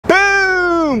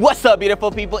What's up,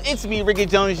 beautiful people? It's me, Rickey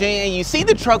Jones Jr., and you see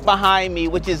the truck behind me,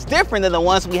 which is different than the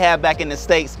ones we have back in the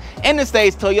States. In the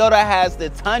States, Toyota has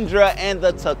the Tundra and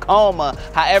the Tacoma.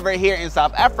 However, here in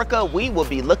South Africa, we will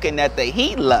be looking at the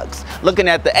Hilux, looking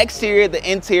at the exterior,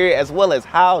 the interior, as well as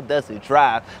how does it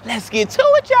drive. Let's get to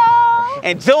it, y'all.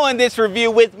 And doing this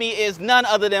review with me is none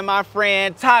other than my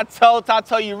friend Thato.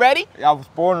 Thato, you ready? I was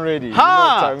born ready. Huh? You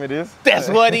know what time it is. That's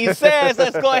what he says.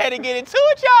 Let's go ahead and get into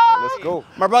it, y'all. Let's go.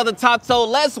 My brother Thato,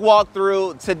 let's walk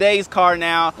through today's car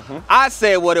now. I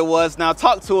said what it was. Now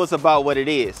talk to us about what it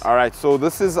is. All right, so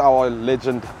this is our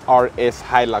Legend RS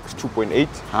Hilux 2.8.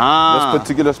 This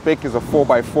particular spec is a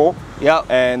 4x4.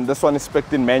 Yep. And this one is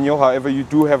spec'd in manual. However, you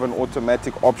do have an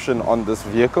automatic option on this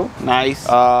vehicle. Nice.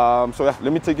 So yeah,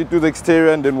 let me take you through the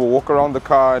exterior and then we'll walk around the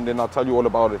car and then I'll tell you all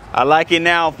about it. I like it.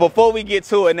 Now, before we get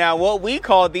to it, now what we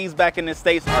call these back in the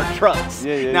States are trucks.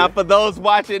 Now, for those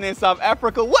watching in South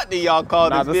Africa, what do y'all call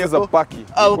this vehicle? This is a bakkie.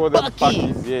 A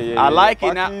bakkie. I like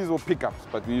it. Bakkies or pickups,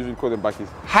 but we usually call them bakkies.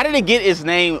 How did it get its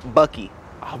name, Bakkie?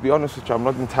 I'll be honest with you, I'm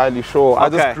not entirely sure. Okay. I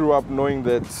just grew up knowing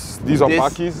that these are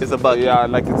bakkies. It's a bakkie. Yeah,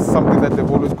 like it's something that they've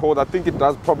always called. I think it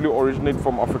does probably originate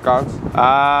from Afrikaans.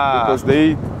 Because they,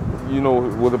 you know,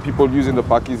 were the people using the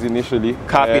bakkies initially.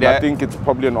 Copy that. I think it's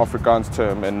probably an Afrikaans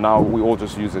term and now we all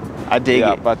just use it. I dig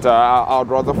it. But I'd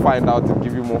rather find out and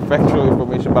give you more factual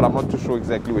information, but I'm not too sure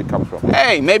exactly where it comes from.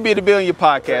 Hey, maybe it'll be on your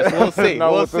podcast. We'll see.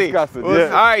 No, we'll see. Discuss it. All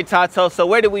right, Thato, so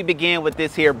where do we begin with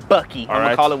this here bakkie? I'm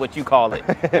gonna call it what you call it.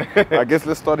 I guess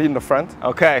let's start in the front.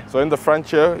 Okay. So in the front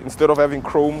here, instead of having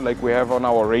chrome like we have on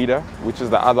our Raider, which is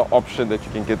the other option that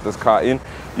you can get this car in,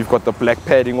 you've got the black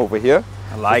padding over here.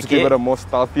 I like it. To give it a more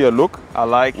stealthier look. I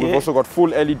like it. We've also got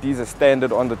full LEDs as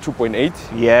standard on the 2.8.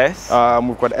 Yes.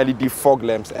 We've got LED fog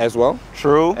lamps as well.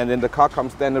 True. And then the car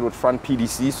comes standard with front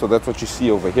PDC, so that's what you see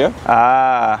over here.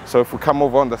 So if we come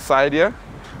over on the side here,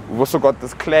 we've also got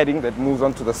this cladding that moves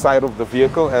onto the side of the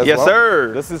vehicle as well. Yes,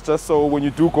 sir. This is just so when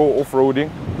you do go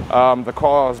off-roading, the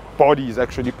car's body is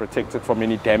actually protected from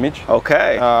any damage.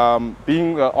 Okay.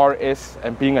 Being a RS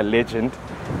and being a Legend,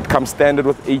 it comes standard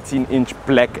with 18-inch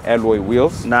black alloy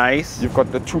wheels. Nice. You've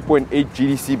got the 2.8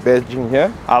 GDC badging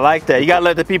here. I like that. You gotta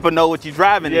let the people know what you're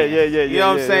driving in. Yeah. You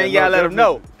know what I'm saying? You gotta let them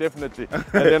know. Definitely. And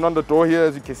then on the door here,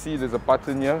 as you can see, there's a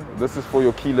button here. This is for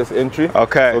your keyless entry.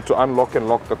 Okay. So to unlock and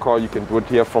lock the car, you can do it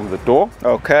here from the door.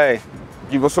 Okay.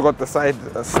 You've also got the side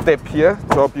step here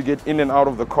to help you get in and out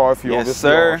of the car if you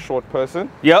obviously are a short person.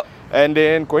 Yep. And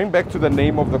then going back to the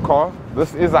name of the car,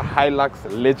 this is a Hilux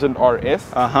Legend RS.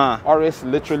 RS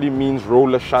literally means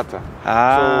roller shutter.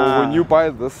 So when you buy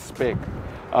this spec,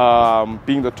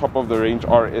 being the top of the range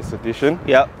RS edition,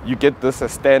 you get this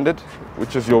as standard,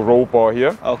 which is your roll bar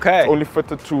here. Okay. It's only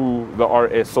fitted to the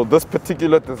RS. So this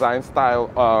particular design style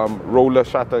roller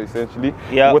shutter essentially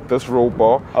with this roll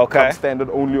bar comes standard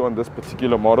only on this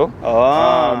particular model.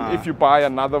 If you buy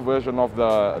another version of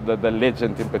the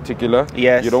Legend in particular,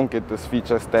 you don't get this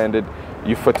feature standard.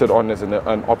 You fit it on as an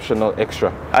optional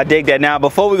extra. I dig that. Now,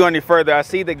 before we go any further, I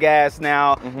see the gas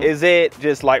now. Is it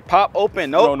just like pop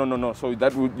open? Nope. No. So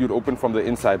that you'd open from the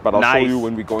inside, but I'll show you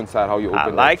when we go inside how you open it. I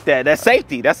like that. That's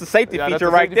safety. That's a safety feature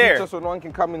right there. Feature so no one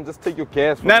can come and just take your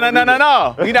gas. No.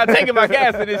 You're not taking my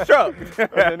gas in this truck. And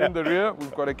then in the rear,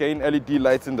 we've got again LED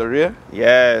lights in the rear.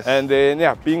 Yes. And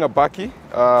then being a bakkie,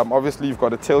 obviously you've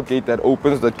got a tailgate that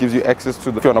opens that gives you access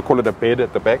to the, if you want to call it a bed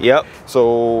at the back. Yep.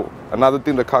 So another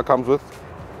thing the car comes with,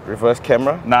 reverse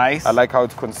camera. Nice. I like how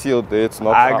it's concealed there. It's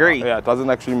not. I agree. It doesn't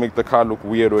actually make the car look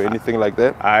weird or anything like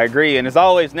that. I agree, and it's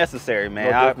always necessary,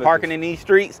 man. Parking in these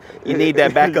streets, you need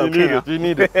that backup camera. You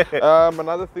need it.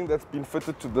 Another thing that's been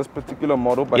fitted to this particular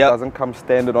model but doesn't come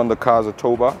standard on the car is a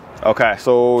tow bar. Okay.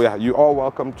 So you are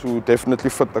welcome to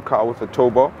definitely fit the car with a tow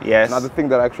bar. Yes. Another thing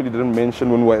that I actually didn't mention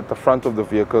when we're at the front of the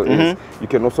vehicle is you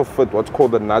can also fit what's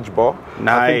called a nudge bar. Nice.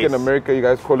 I think in America you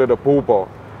guys call it a bull bar.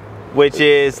 Which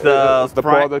is the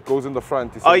bar that goes in the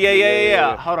front. Oh,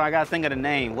 yeah. Hold on, I gotta think of the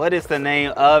name. What is the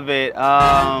name of it?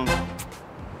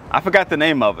 I forgot the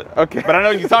name of it. Okay. But I know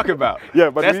what you're talking about. Yeah,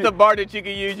 but that's the bar that you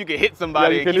can use. You can hit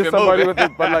somebody. Yeah, you can hit somebody with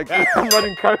it, but like I'm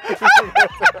running cars.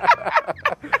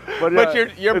 But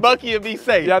your bakkie will be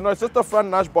safe. Yeah, no, it's just a front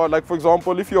nudge bar. Like for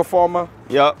example, if you're a farmer,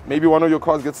 maybe one of your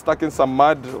cars gets stuck in some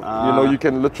mud, you know, you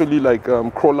can literally like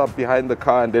crawl up behind the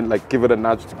car and then like give it a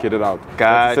nudge to get it out. Gotcha.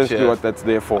 That's essentially what that's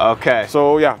there for. Okay.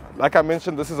 So yeah, like I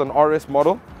mentioned, this is an RS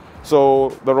model. So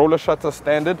the roller shutter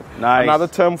standard. Nice. Another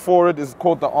term for it is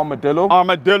called the armadillo.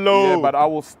 Armadillo. Yeah, but I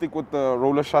will stick with the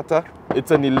roller shutter.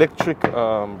 It's an electric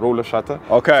roller shutter.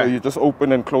 Okay. So you just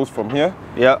open and close from here.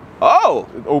 Yeah. Oh.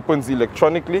 It opens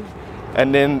electronically.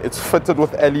 And then it's fitted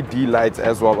with LED lights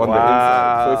as well on the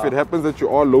inside. So if it happens that you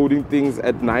are loading things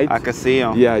at night, I can see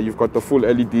them. Yeah, you've got the full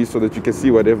LED so that you can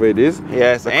see whatever it is.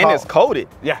 Yes, and it's coated.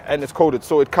 Yeah, and it's coated.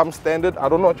 So it comes standard. I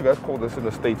don't know what you guys call this in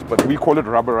the States, but we call it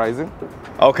rubberizing.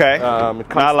 Okay.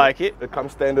 I like it. It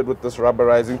comes standard with this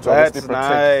rubberizing to obviously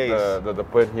protect the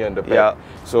burn here in the back. Yeah.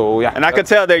 So yeah. And I could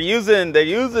tell they're using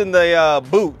the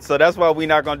boot, so that's why we're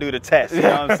not gonna do the test. You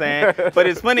know what I'm saying? But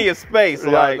it's plenty of space.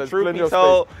 Like truth be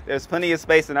told, there's plenty of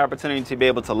space and opportunity to be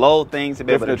able to load things, to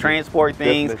be able to transport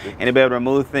things, and to be able to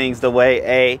remove things the way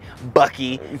a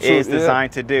Bucky is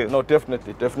designed to do. No,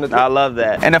 definitely. I love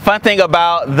that. And the fun thing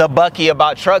about the Bucky,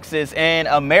 about trucks, is in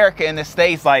America, in the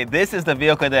States, like this is the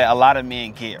vehicle that a lot of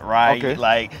men get, right? Okay.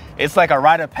 Like it's like a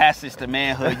rite of passage to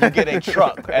manhood. You get a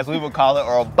truck, as we would call it,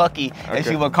 or a Bucky, as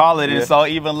you would call it. And so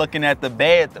even looking at the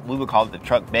bed, we would call it the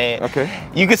truck bed. Okay.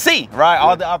 You can see, right,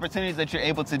 all the opportunities that you're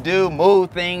able to do,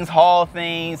 move things, haul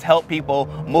things, help people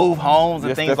move homes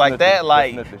and things like that.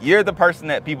 Like you're the person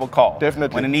that people call.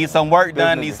 Definitely. When it needs some work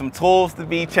done, needs some tools to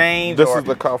be changed. This is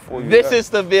the car for you. This is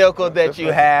the vehicle that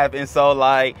you have. And so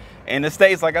like in the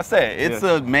States, like I said, it's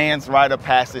a man's rite of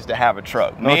passage to have a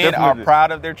truck. Men are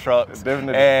proud of their trucks.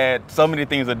 And so many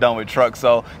things are done with trucks.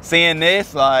 So seeing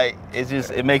this, like,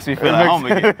 it makes me feel at home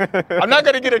again. I'm not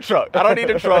gonna get a truck. I don't need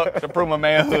a truck to prove my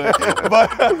manhood.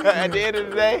 But at the end of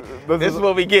the day, this is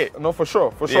what we get. No, for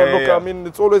sure. For sure. Look, I mean,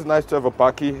 it's always nice to have a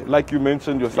Bucky. Like you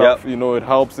mentioned yourself, you know, it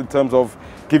helps in terms of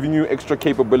giving you extra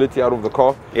capability out of the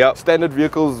car. Standard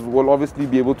vehicles will obviously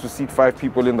be able to seat 5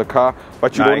 people in the car,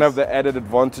 but you don't have the added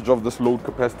advantage of this load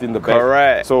capacity in the back.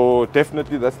 Correct. So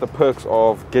definitely that's the perks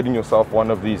of getting yourself one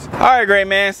of these. All right, great,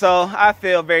 man. So I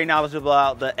feel very knowledgeable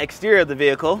about the exterior of the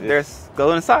vehicle. There's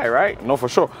go inside, right? No, for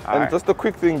sure. And just a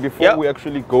quick thing before we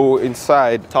actually go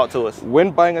inside. Talk to us.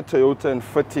 When buying a Toyota and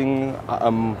fitting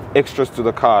extras to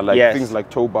the car, like things like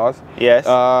tow bars.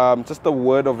 Just a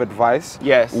word of advice.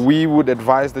 We would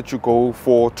advise that you go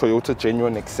for Toyota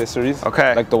genuine accessories.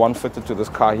 Like the one fitted to this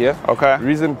car here.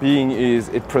 Reason being is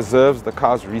it preserves the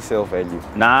car's resale value.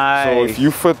 Nice. So if you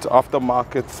fit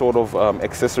aftermarket sort of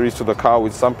accessories to the car,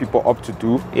 which some people opt to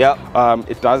do,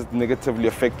 it does negatively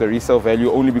affect the resale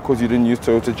value only because you didn't use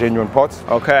Toyota genuine parts.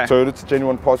 Toyota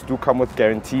genuine parts do come with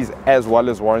guarantees as well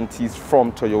as warranties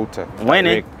from Toyota.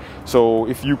 Winning. So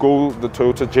if you go the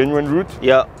Toyota genuine route,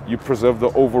 you preserve the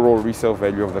overall resale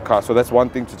value of the car. So that's one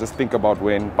thing to just think about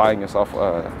when buying yourself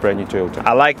a brand new Toyota.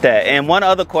 I like that. And one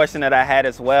other question that I had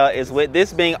as well is, with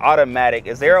this being automatic,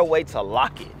 is there a way to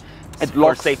lock it?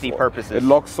 For safety purposes. It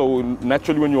locks, so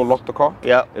naturally when you unlock the car,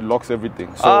 it locks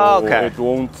everything. So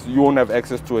you won't have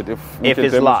access to it. If we can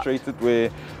demonstrate it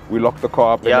where we lock the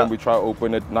car up and then we try to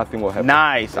open it, nothing will happen.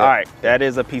 Nice. All right, that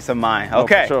is a peace of mind.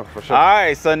 Okay. No, for sure. All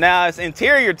right, so now it's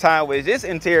interior time, which this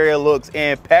interior looks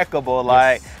impeccable.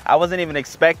 Like I wasn't even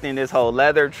expecting this whole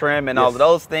leather trim and all of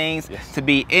those things to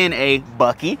be in a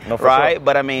Bucky, right?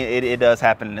 But I mean, it does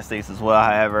happen in the States as well.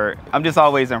 However, I'm just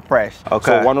always impressed.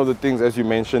 So one of the things, as you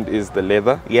mentioned, is the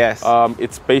leather.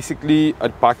 It's basically a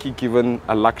Bucky given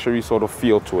a luxury sort of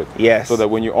feel to it. So that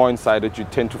when you are inside it, you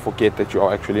tend to forget that you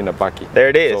are actually in a Bucky. There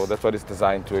it is. So that's what it's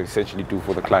designed to essentially do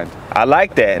for the client. I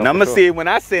like that. And I'm gonna see when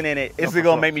I sit in it, is it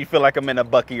gonna make me feel like I'm in a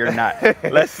Bucky or not?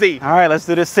 Let's see. All right, let's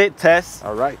do the sit test.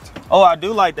 All right. Oh, I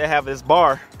do like to have this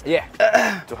bar.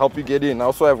 To help you get in. I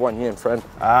also have one here in front.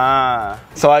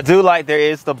 So I do like there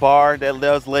is the bar that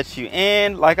does let you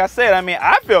in. Like I said, I mean,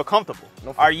 I feel comfortable.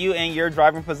 Are you in your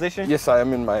driving position? Yes, I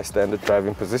am in my standard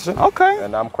driving position. Okay.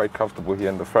 And I'm quite comfortable here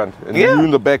in the front. And you in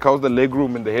the back, how's the leg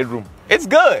room and the headroom? It's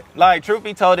good. Like, truth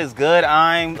be told, it's good.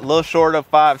 I'm a little short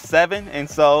of 5'7", and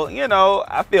so, you know,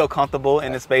 I feel comfortable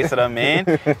in the space that I'm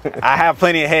in. I have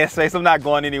plenty of head space. I'm not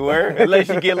going anywhere. Unless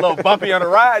you get a little bumpy on the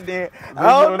ride, then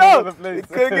I don't know. It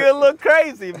could get a little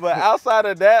crazy. But outside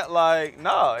of that, like,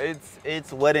 no,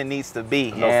 it's what it needs to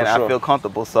be. And I feel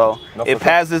comfortable. So it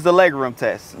passes the legroom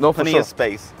test. Plenty of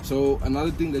space. So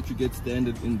another thing that you get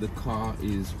standard in the car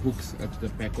is hooks at the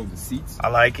back of the seats. I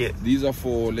like it. These are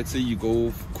for, let's say you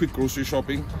go quick grocery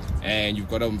shopping and you've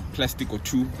got a plastic or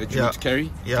two that you need to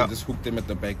carry. You can just hook them at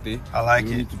the back there. I like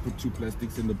You need to put 2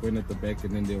 plastics in the bin at the back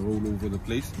and then they roll over the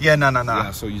place.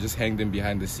 No. So you just hang them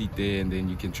behind the seat there and then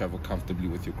you can travel comfortably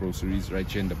with your groceries right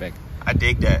here in the back. I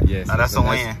dig that. Yes, now that's a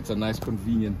win. It's a nice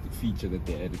convenient feature that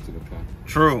they added to the car.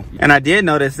 True. And I did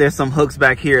notice there's some hooks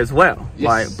back here as well.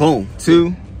 Like boom,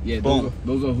 2. Yeah,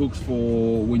 those are hooks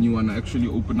for when you want to actually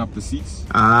open up the seats.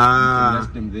 You can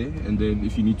rest them there, and then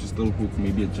if you need to still hook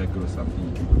maybe a jacket or something,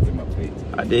 you can put them up there.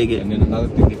 I dig it. And then another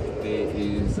thing they put there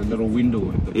is a little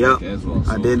window at the back as well.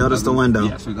 So I did notice the window.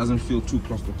 Yeah, so it doesn't feel too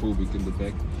claustrophobic in the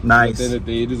back. Nice. At the end of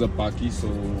the day, it is a Bucky, so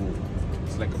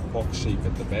it's like a box shape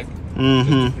at the back, just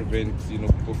to prevent, you know,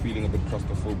 people feeling a bit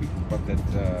claustrophobic. But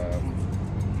that,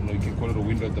 you know, you can call it a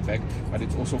window at the back, but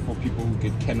it's also for people who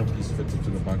get canopies fitted to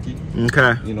the bakkie.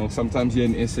 Okay. You know, sometimes here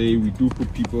in SA, we do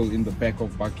put people in the back of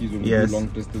bakkies when we do long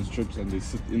distance trips, and they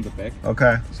sit in the back.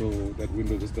 Okay. So that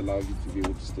window just allows you to be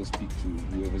able to still speak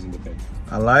to whoever's in the back.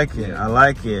 I like it. I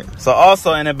like it. So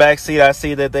also in the back seat, I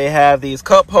see that they have these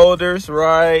cup holders,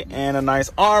 right? And a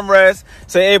nice armrest.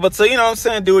 So you're able to, you know what I'm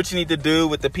saying, do what you need to do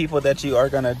with the people that you are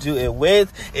going to do it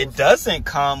with. It doesn't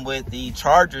come with the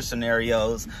charger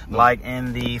scenarios like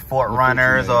in the Ford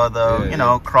Runners or the, you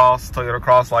know, Toyota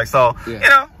Cross. Like, so, you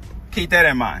know, keep that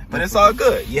in mind. But it's all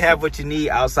good. You have what you need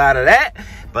outside of that.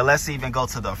 But let's even go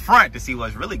to the front to see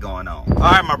what's really going on. All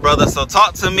right, my brother. So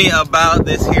talk to me about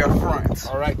this here front.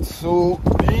 All right. So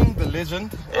being the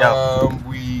Legend,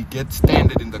 we get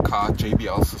standard in the car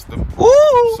JBL system. Woo!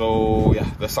 So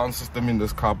yeah, the sound system in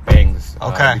this car bangs.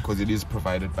 Because it is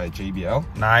provided by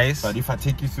JBL. Nice. But if I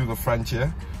take you through the front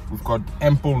here, we've got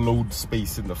ample load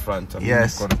space in the front. I mean,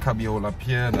 we've got a cubby hole up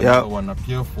here and another one up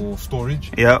here for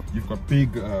storage. You've got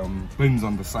big bins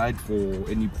on the side for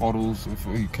any bottles, if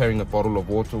you're carrying a bottle of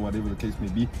water, whatever the case may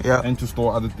be, and to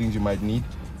store other things you might need.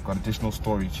 Got additional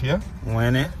storage here.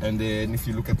 And then if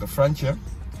you look at the front here,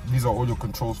 these are all your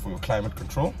controls for your climate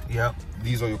control.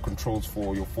 These are your controls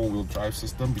for your four-wheel drive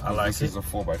system, because this is a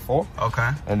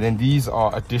 4x4. And then these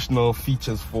are additional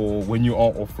features for when you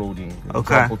are off-roading. For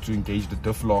example, to engage the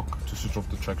diff lock, to switch off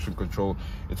the traction control.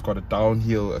 It's got a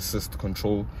downhill assist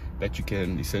control that you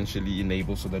can essentially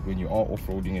enable, so that when you are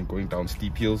off-roading and going down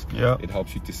steep hills, it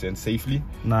helps you descend safely.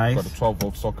 Nice. Got a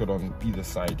 12-volt socket on either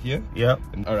side here.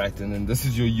 And, all right, and then this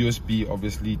is your USB,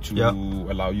 obviously, to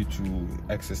allow you to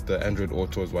access the Android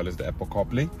Auto as well as the Apple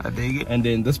CarPlay. I dig it. And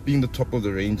then this being the top of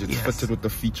the range, it's fitted with the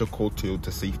feature called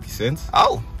Toyota Safety Sense.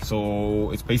 So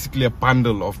it's basically a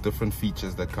bundle of different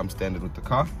features that come standard with the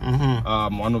car.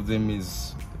 One of them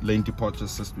is lane departure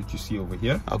assist, which you see over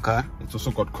here. It's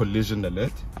also got collision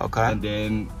alert. And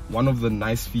then one of the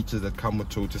nice features that come with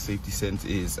Toyota Safety Sense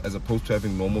is, as opposed to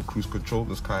having normal cruise control,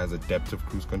 this car has adaptive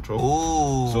cruise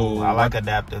control. So I like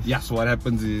adaptive. So what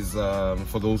happens is,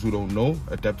 for those who don't know,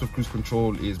 adaptive cruise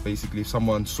control is basically if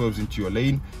someone swerves into your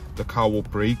lane, the car will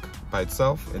brake by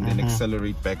itself and then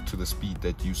accelerate back to the speed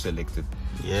that you selected.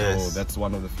 So that's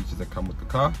one of the features that come with the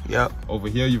car. Over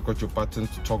here you've got your buttons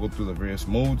to toggle through the various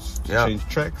modes, to change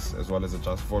tracks, as well as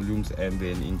adjust volumes, and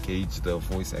then engage the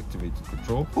voice activated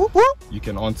control. You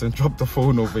can answer and drop the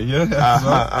phone over here as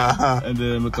well. And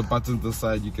then with the buttons to the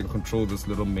side, you can control this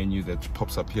little menu that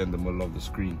pops up here in the middle of the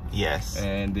screen.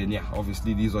 And then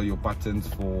obviously these are your buttons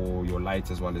for your lights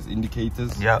as well as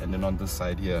indicators. And then on this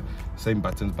side here, same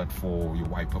buttons but for your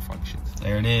wiper functions.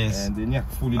 There it is. And then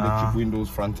full electric windows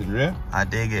front and rear. I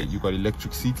dig it. You got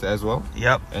electric seats as well.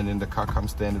 And then the car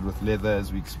comes standard with leather,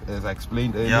 as I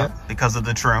explained earlier. Because of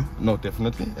the trim. No,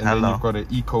 definitely. And then you've got an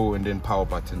eco and then power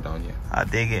button down here. I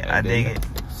dig it. I dig it.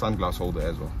 Sunglass holder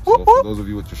as well. So for those of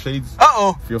you with your shades,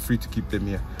 feel free to keep them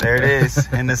here. There it is.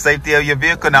 And the safety of your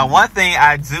vehicle. Now, one thing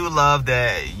I do love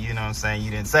that, you know what I'm saying,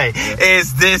 you didn't say,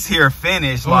 is this here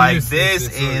finish. Like, this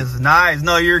is nice.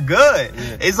 No, you're good.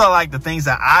 It's all like the things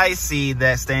that I see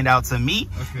that stand out to me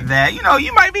that, you know,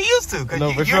 you might be used to,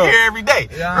 because you're here every day,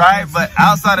 right? But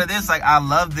outside of this, like, I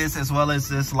love this, as well as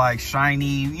this like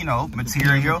shiny, you know,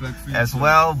 material as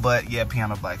well. But yeah,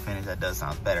 piano black finish, that does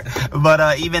sound better.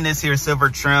 But even this here silver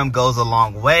trim goes a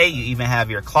long way. You even have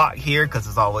your clock here, because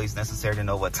it's always necessary to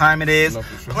know what time it is.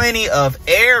 Plenty of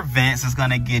air vents is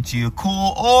gonna get you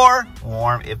cool or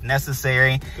warm if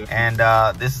necessary. And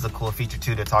this is a cool feature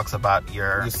too that talks about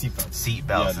your seat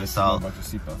belts. And so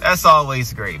that's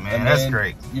always great, man. That's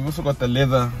great. You've also got the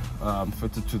leather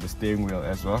fitted to the steering wheel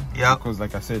as well. Because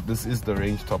like I said, this is the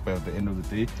range topper at the end of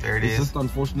the day. There it is. It's just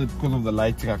unfortunate because of the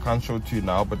lighting. I can't show it to you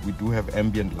now, but we do have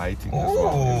ambient lighting as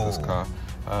well in this car.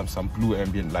 Some blue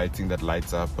ambient lighting that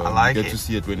lights up. I like you get to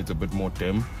see it when it's a bit more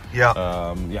dim.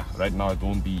 Right now it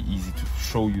won't be easy to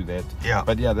show you that.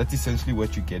 But yeah, that's essentially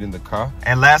what you get in the car.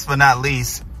 And last but not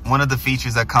least, one of the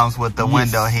features that comes with the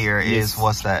window here is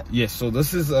what's that? So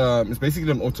this is it's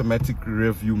basically an automatic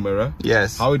rear view mirror.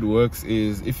 How it works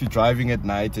is, if you're driving at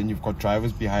night and you've got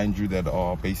drivers behind you that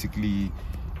are basically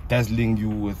dazzling you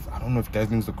with, I don't know if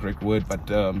dazzling is the correct word, but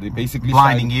they basically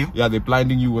blinding you. They're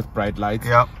blinding you with bright lights.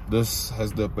 This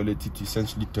has the ability to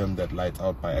essentially dim that light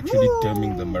out by actually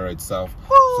dimming the mirror itself,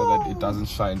 so that it doesn't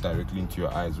shine directly into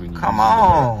your eyes when you come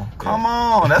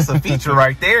on, that's a feature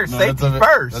right there. Safety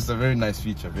first. That's a very nice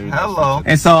feature. Nice feature.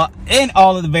 And so in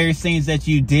all of the various things that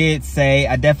you did say,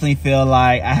 I definitely feel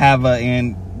like I have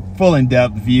full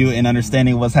in-depth view and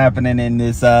understanding what's happening in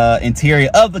this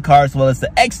interior of the car as well as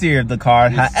the exterior of the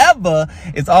car. Yes. However,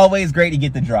 it's always great to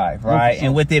get the drive, right?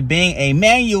 And with it being a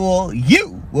manual,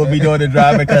 you will be doing the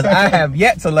drive because I have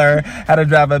yet to learn how to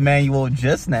drive a manual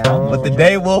just now, but the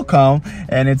day will come.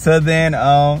 And until then,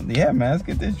 yeah, man, let's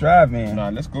get this drive in. Nah,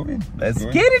 let's go in. Let's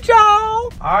get it, y'all.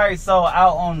 All right, so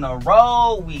out on the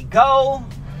road we go.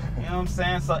 You know what I'm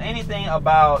saying? So anything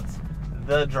about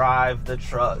the drive, the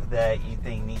truck that you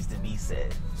think needs to be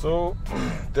said? So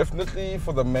definitely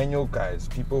for the manual guys,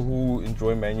 people who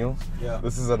enjoy manuals,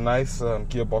 this is a nice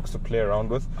gearbox to play around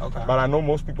with. Okay. But I know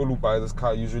most people who buy this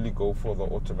car usually go for the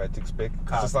automatic spec.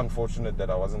 It's just unfortunate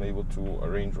that I wasn't able to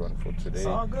arrange one for today. It's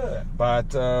all good.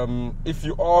 But if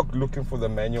you are looking for the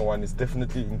manual one, it's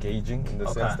definitely engaging in the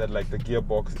sense that like the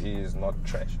gearbox is not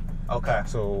trash. Okay.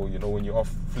 So, you know, when you're off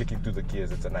flicking through the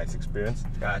gears, it's a nice experience.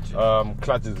 Gotcha.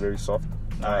 Clutch is very soft.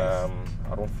 Nice.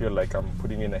 I don't feel like I'm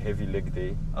putting in a heavy leg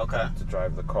day to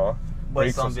drive the car. But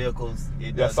some vehicles,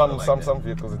 it does feel like that. Some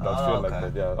vehicles it does feel like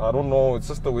that. Yeah, I don't know. It's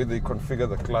just the way they configure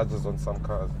the clutches on some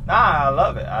cars. Nah, I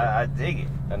love it. I dig it.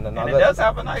 And it does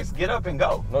have a nice get up and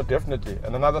go. No, definitely.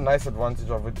 And another nice advantage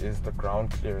of it is the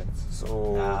ground clearance.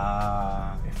 So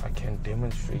if I can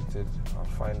demonstrate it, I'll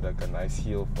find like a nice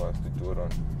hill for us to do it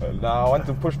on. Now I want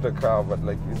to push the car, but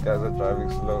like these guys are driving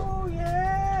slow. Oh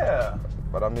yeah.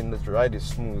 But I mean, this ride is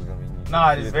smooth. I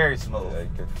mean, it is very smooth. Yeah,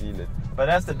 you can feel it. But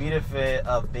that's the benefit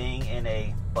of being in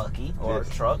a bucky or a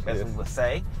truck, as we would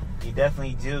say. You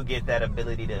definitely do get that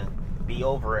ability to be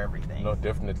over everything. No,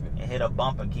 definitely. And hit a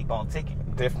bump and keep on ticking.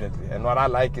 Definitely. And what I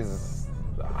like is,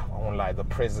 I won't lie, the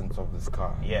presence of this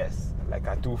car. Yes. Like,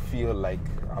 I do feel like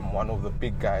I'm one of the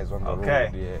big guys on the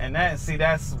road. Yeah. And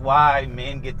that's why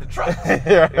men get the truck. You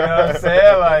know what I'm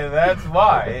saying? Like, that's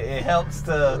why. It helps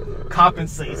to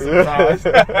compensate sometimes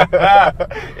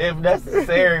if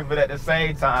necessary, but at the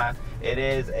same time, it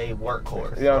is a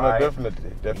workhorse. Yeah, right? No,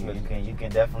 definitely. You can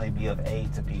definitely be of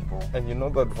aid to people. And you know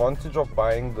the advantage of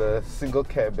buying the single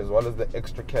cab as well as the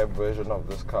extra cab version of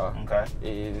this car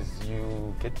is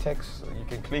you get tax. You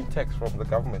can claim tax from the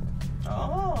government.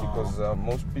 Oh. Because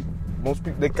most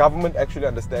people, the government actually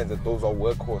understands that those are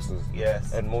workhorses.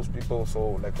 Yes. And most people,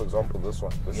 so like for example, this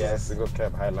one. This is a single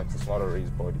cab Hilux. It's not a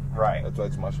raised body. Right. That's why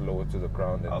it's much lower to the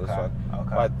ground than this one.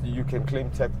 Okay. But you can claim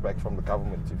tax back from the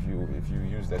government if you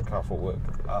use that car for work.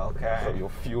 Okay. So your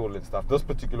fuel and stuff. This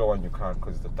particular one you can't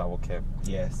because it's the double cab.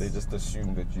 Yes. They just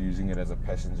assume that you're using it as a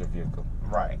passenger vehicle.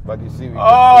 Right. But you see.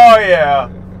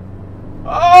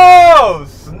 Oh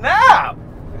snap!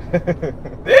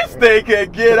 This thing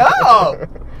can get up.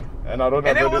 And I don't.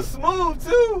 And it was smooth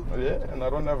too. Yeah. And I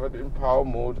don't have it in power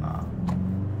mode.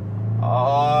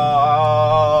 Oh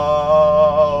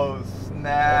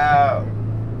snap!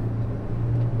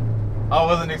 I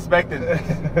wasn't expecting this.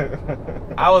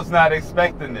 I was not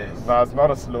expecting this. No, it's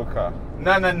not a slow car.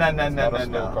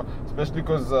 No. Especially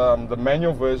because the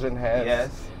manual version has. Yes.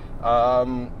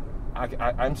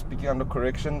 I'm speaking under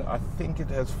correction. I think it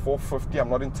has 450. I'm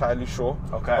not entirely sure.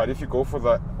 Okay. But if you go for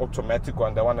the automatic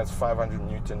one, that one has 500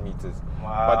 Newton meters.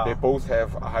 Wow. But they both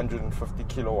have 150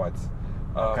 kilowatts.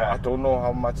 I don't know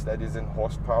how much that is in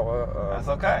horsepower. That's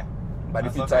okay. But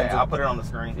if you times I'll put it on the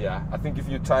screen. Yeah, I think if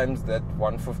you times that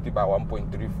 150 by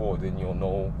 1.34, then you'll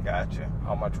know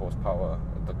how much horsepower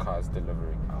the car is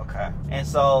delivering. Okay. And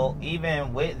so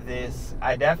even with this,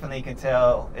 I definitely can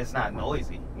tell it's not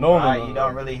noisy. No, you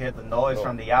don't really hear the noise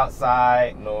from the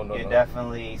outside. You're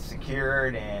definitely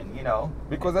secured, and you know.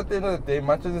 Because at the end of the day,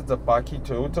 much as it's a bucky,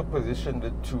 Toyota positioned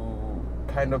it to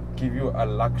kind of give you a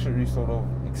luxury sort of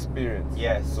experience.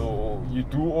 Yes. So you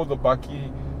do all the bucky.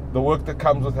 The work that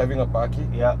comes with having a bucky,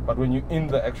 but when you're in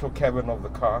the actual cabin of the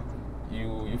car,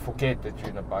 you forget that you're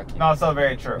in a bucky. No, so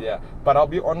very true. Yeah, but I'll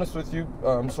be honest with you.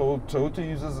 So Toyota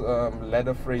uses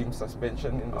ladder frame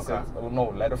suspension in the sense,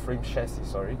 ladder frame chassis.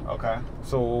 Sorry. Okay.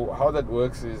 So how that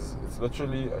works is it's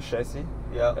literally a chassis,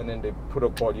 and then they put a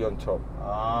body on top.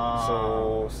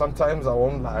 So sometimes I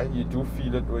won't lie, you do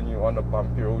feel it when you're on a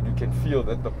bumpy road. You can feel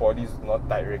that the body is not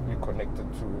directly connected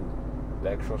to the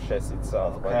actual chassis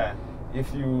itself. Okay. But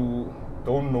if you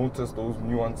don't notice those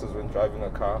nuances when driving a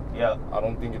car, I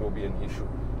don't think it will be an issue.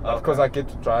 Because I get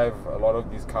to drive a lot of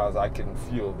these cars, I can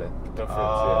feel that difference.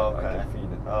 I can feel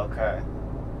it. Okay.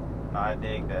 No, I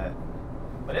dig that.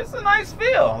 But it's a nice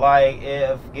feel. Like,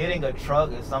 if getting a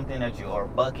truck is something that you, or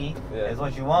bucky, is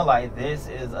what you want, like, this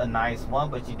is a nice one.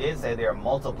 But you did say there are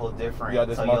multiple different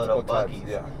Toyota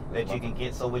buckies that you can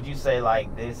get. So would you say,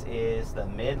 like, this is the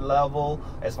mid-level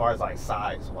as far as, like,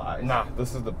 size-wise? Nah,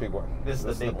 this is the big one. This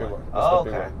is the big one. Oh,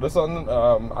 okay. This one,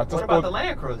 I just what about the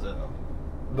Land Cruiser,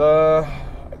 though?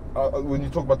 when you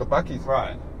talk about the bakkies.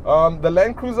 Right. The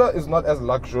Land Cruiser is not as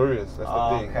luxurious. That's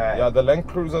the thing. Yeah, the Land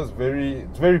Cruiser is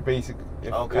very basic.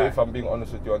 If I'm being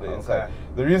honest with you on the inside,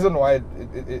 the reason why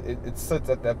it sits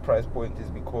at that price point is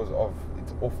because of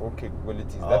its off-road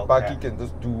capabilities. That bakkie can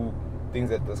just do things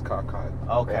that this car can't.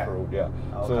 Off-road,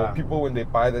 So people, when they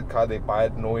buy that car, they buy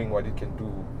it knowing what it can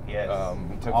do.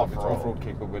 In terms of its off-road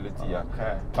capability.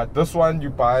 But this one, you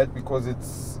buy it because it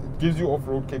gives you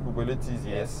off-road capabilities.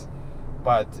 Yes.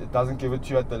 But it doesn't give it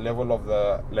to you at the level of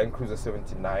the Land Cruiser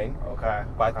 79.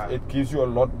 But it gives you a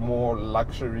lot more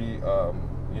luxury,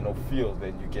 feel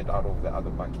than you get out of the other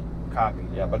bakkie. Copy.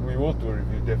 Yeah, but we will do a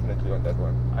review definitely on that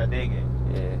one. I dig it.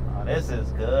 Yeah. Oh, this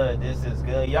is good. This is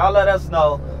good. Y'all let us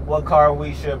know what car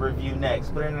we should review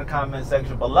next. Put it in the comment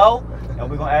section below,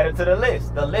 and we're gonna add it to the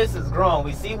list. The list is growing.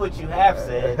 We see what you have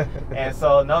said, and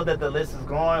so know that the list is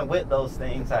growing with those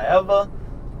things. However,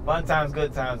 fun times,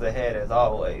 good times ahead as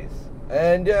always.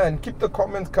 And and keep the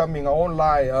comments coming. I won't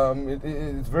lie.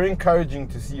 It's very encouraging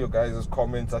to see your guys'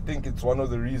 comments. I think it's one of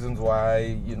the reasons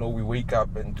why we wake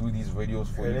up and do these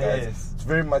videos for you guys. It's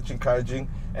very much encouraging.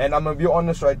 And I'm gonna be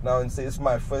honest right now and say it's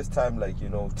my first time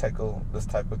tackle this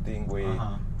type of thing where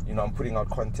I'm putting out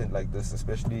content like this,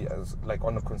 especially as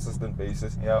on a consistent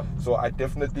basis. So I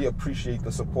definitely appreciate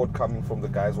the support coming from the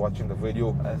guys watching the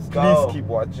video. Please keep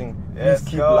watching. Please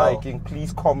keep liking.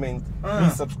 Please comment.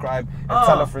 Please subscribe. And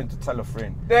tell a friend to tell a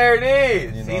friend. There it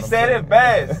is. He said it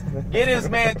best. Get this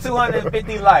man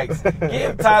 250 likes.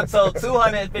 Give Thato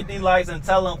 250 likes and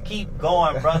tell him keep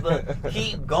going, brother.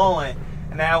 Keep going.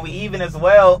 Now, we even as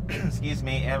well, excuse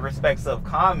me, in respects of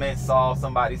comments, saw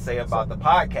somebody say about the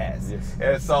podcast.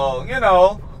 And so,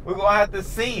 we're going to have to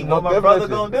see what my brother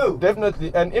going to do.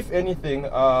 Definitely. And if anything,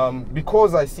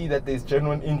 because I see that there's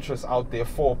genuine interest out there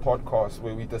for podcasts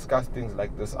where we discuss things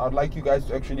like this, I'd like you guys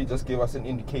to actually just give us an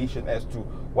indication as to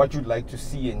what you'd like to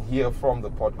see and hear from the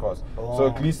podcast. So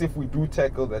at least if we do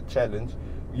tackle that challenge,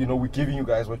 we're giving you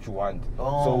guys what you want.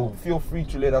 So feel free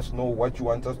to let us know what you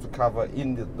want us to cover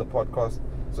in the podcast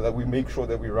so that we make sure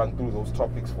that we run through those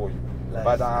topics for you.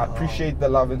 But I appreciate the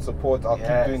love and support. I'll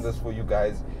keep doing this for you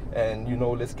guys. And,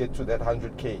 let's get to that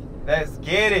 100K. Let's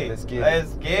get it. Let's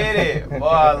get it. Boy,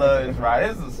 I love this ride.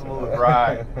 This is a smooth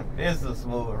ride. This is a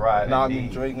smooth ride. Now I'm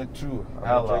enjoying it too.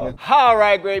 All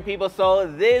right, great people. So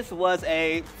this was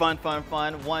a fun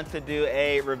one to do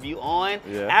a review on.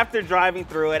 After driving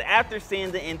through it, after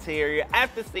seeing the interior,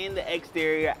 after seeing the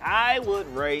exterior, I would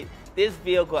rate this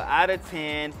vehicle out of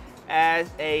 10 as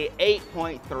a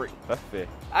 8.3. That's fair.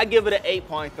 I give it an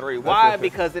 8.3. Why?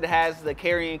 Because it has the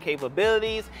carrying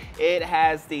capabilities. It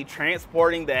has the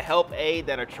transporting, the help aid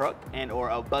that a truck and or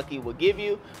a bakkie will give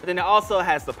you. But then it also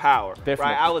has the power. Right?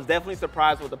 I was definitely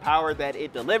surprised with the power that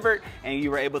it delivered and you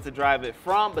were able to drive it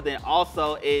from, but then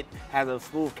also it has a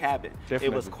smooth cabin.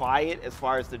 It was quiet as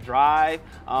far as the drive.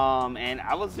 And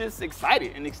I was just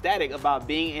excited and ecstatic about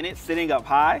being in it, sitting up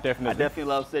high. I definitely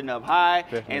love sitting up high.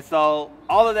 And so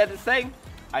all of that to say,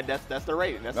 that's the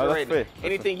rating. That's the rating.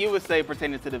 Anything you would say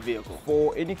pertaining to the vehicle?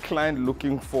 For any client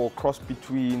looking for a cross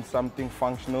between something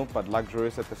functional but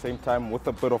luxurious at the same time with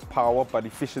a bit of power but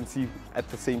efficiency at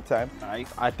the same time,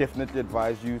 I definitely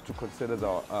advise you to consider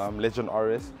the Legend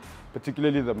RS.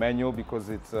 Particularly the manual, because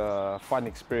it's a fun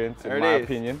experience in my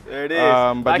opinion. There it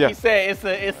is. Like you said,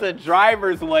 it's a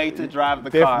driver's way to drive the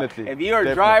car. If you're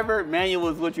a driver, manual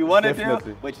is what you want to do,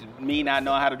 which me not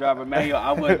knowing how to drive a manual,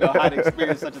 I wouldn't know how to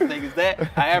experience such a thing as that.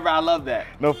 However, I love that.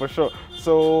 No, for sure.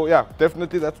 So yeah,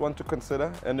 definitely that's one to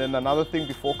consider. And then another thing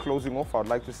before closing off, I'd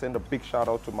like to send a big shout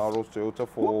out to Melrose Toyota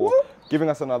for giving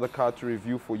us another car to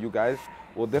review for you guys.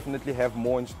 We'll definitely have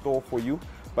more in store for you.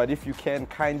 But if you can,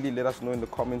 kindly let us know in the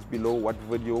comments below what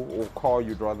video or car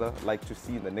you'd rather like to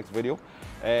see in the next video.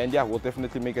 And yeah, we'll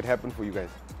definitely make it happen for you guys.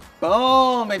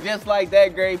 Boom, and just like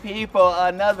that, great people,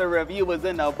 another review was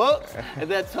in the books.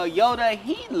 The Toyota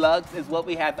Hilux is what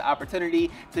we had the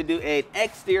opportunity to do an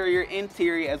exterior,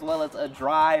 interior, as well as a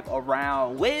drive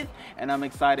around with. And I'm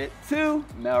excited to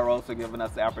Melrose for giving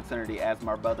us the opportunity, as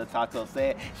my brother Thato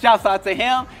said. Shouts out to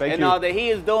him and all that he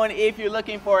is doing. If you're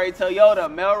looking for a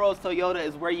Toyota, Melrose Toyota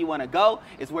is where you want to go.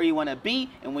 It's where you want to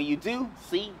be. And when you do,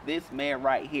 see this man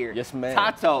right here. Yes, man.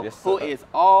 Thato, who is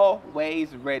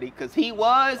always ready, because he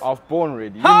was... born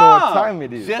ready. You know what time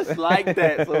it is. Just like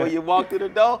that. So when you walk through the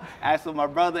door, ask for my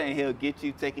brother and he'll get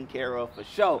you taken care of for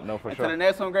sure. No, for sure. Until the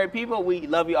next one, great people, we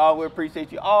love you all. We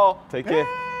appreciate you all. Take care.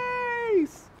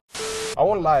 Peace. I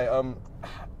won't lie.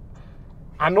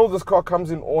 I know this car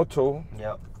comes in auto.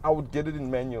 Yep. I would get it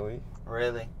in manual.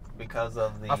 Really? Because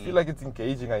of the... I feel like it's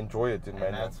engaging. I enjoy it in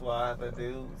manual. That's why the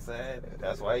dude said,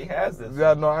 that's why he has this.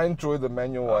 Yeah, no, I enjoy the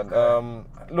manual one.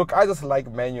 Look, I just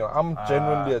like manual. I'm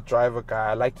genuinely a driver guy.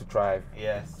 I like to drive.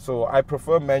 Yes. So I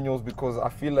prefer manuals because I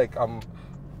feel like I'm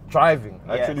driving.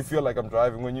 I actually feel like I'm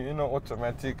driving. When you're in an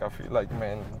automatic, I feel like,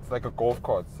 man, it's like a golf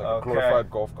cart. It's like a glorified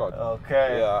golf cart.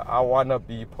 Okay. Yeah, I want to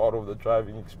be part of the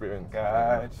driving experience.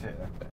 Gotcha.